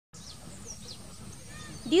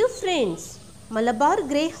Dear friends, Malabar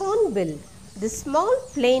Grey Hornbill, the small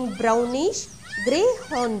plain brownish grey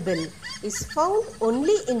hornbill is found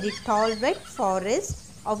only in the tall wet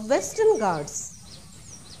forests of Western Ghats.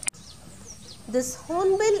 This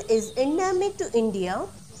hornbill is endemic to India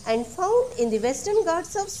and found in the Western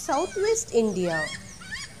Ghats of southwest India.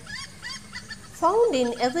 Found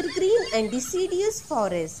in evergreen and deciduous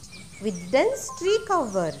forest with dense tree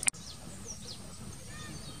cover.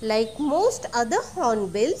 Like most other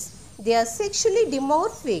hornbills, they are sexually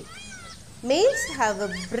dimorphic. Males have a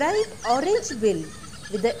bright orange bill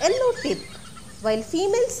with a yellow tip, while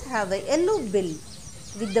females have a yellow bill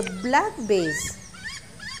with the black base.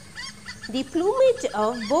 The plumage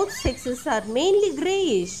of both sexes are mainly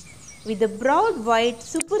greyish, with a broad white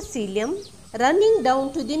supercilium running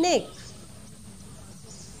down to the neck.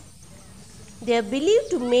 They are believed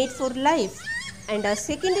to mate for life and are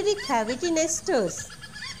secondary cavity nesters,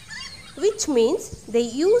 which means they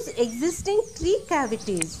use existing tree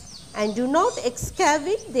cavities and do not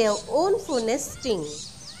excavate their own for nesting.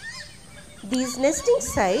 These nesting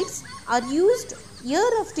sites are used year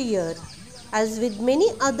after year, as with many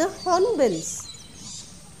other hornbills.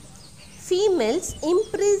 Females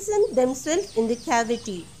imprison themselves in the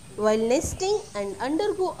cavity while nesting and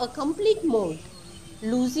undergo a complete molt,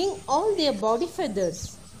 losing all their body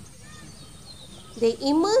feathers. They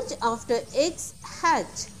emerge after eggs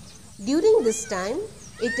hatch. During this time,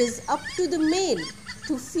 it is up to the male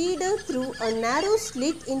to feed her through a narrow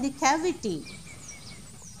slit in the cavity.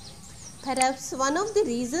 Perhaps one of the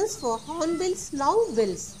reasons for hornbills' long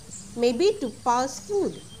bills may be to pass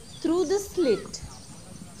food through the slit.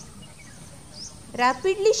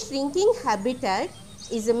 Rapidly shrinking habitat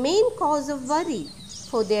is a main cause of worry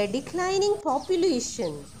for their declining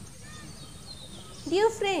population. Dear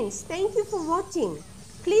friends, thank you for watching.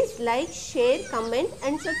 Please like, share, comment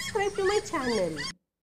and subscribe to my channel.